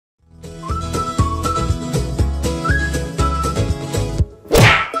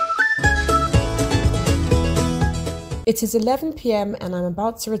It is 11 p.m. and I'm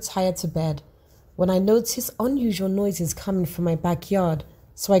about to retire to bed when I notice unusual noises coming from my backyard,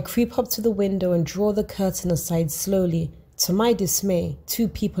 so I creep up to the window and draw the curtain aside slowly. To my dismay, 2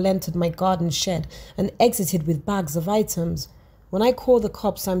 people entered my garden shed and exited with bags of items. When I call the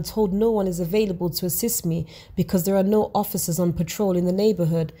cops, I'm told no one is available to assist me because there are no officers on patrol in the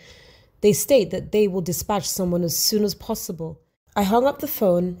neighborhood. They state that they will dispatch someone as soon as possible. I hung up the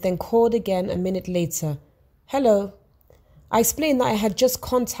phone, then called again a minute later. Hello. I explained that I had just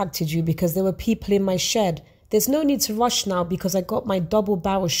contacted you because there were people in my shed. There's no need to rush now because I got my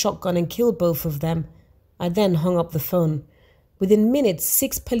double-barrel shotgun and killed both of them. I then hung up the phone. Within minutes,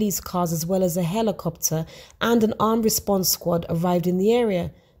 6 police cars as well as a helicopter and an armed response squad arrived in the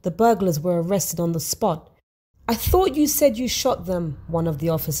area. The burglars were arrested on the spot. I thought you said you shot them, one of the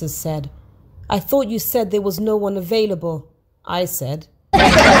officers said. I thought you said there was no one available, I said.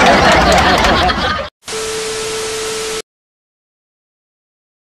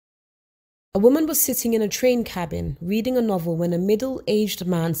 A woman was sitting in a train cabin, reading a novel when a middle-aged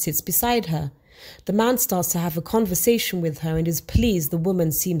man sits beside her. The man starts to have a conversation with her and is pleased the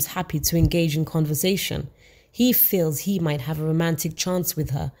woman seems happy to engage in conversation. He feels he might have a romantic chance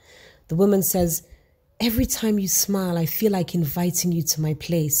with her. The woman says, "Every time you smile, I feel like inviting you to my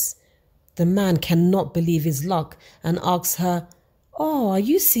place." The man cannot believe his luck and asks her, "Oh, are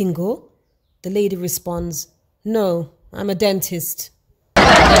you single?" The lady responds, "No, I'm a dentist."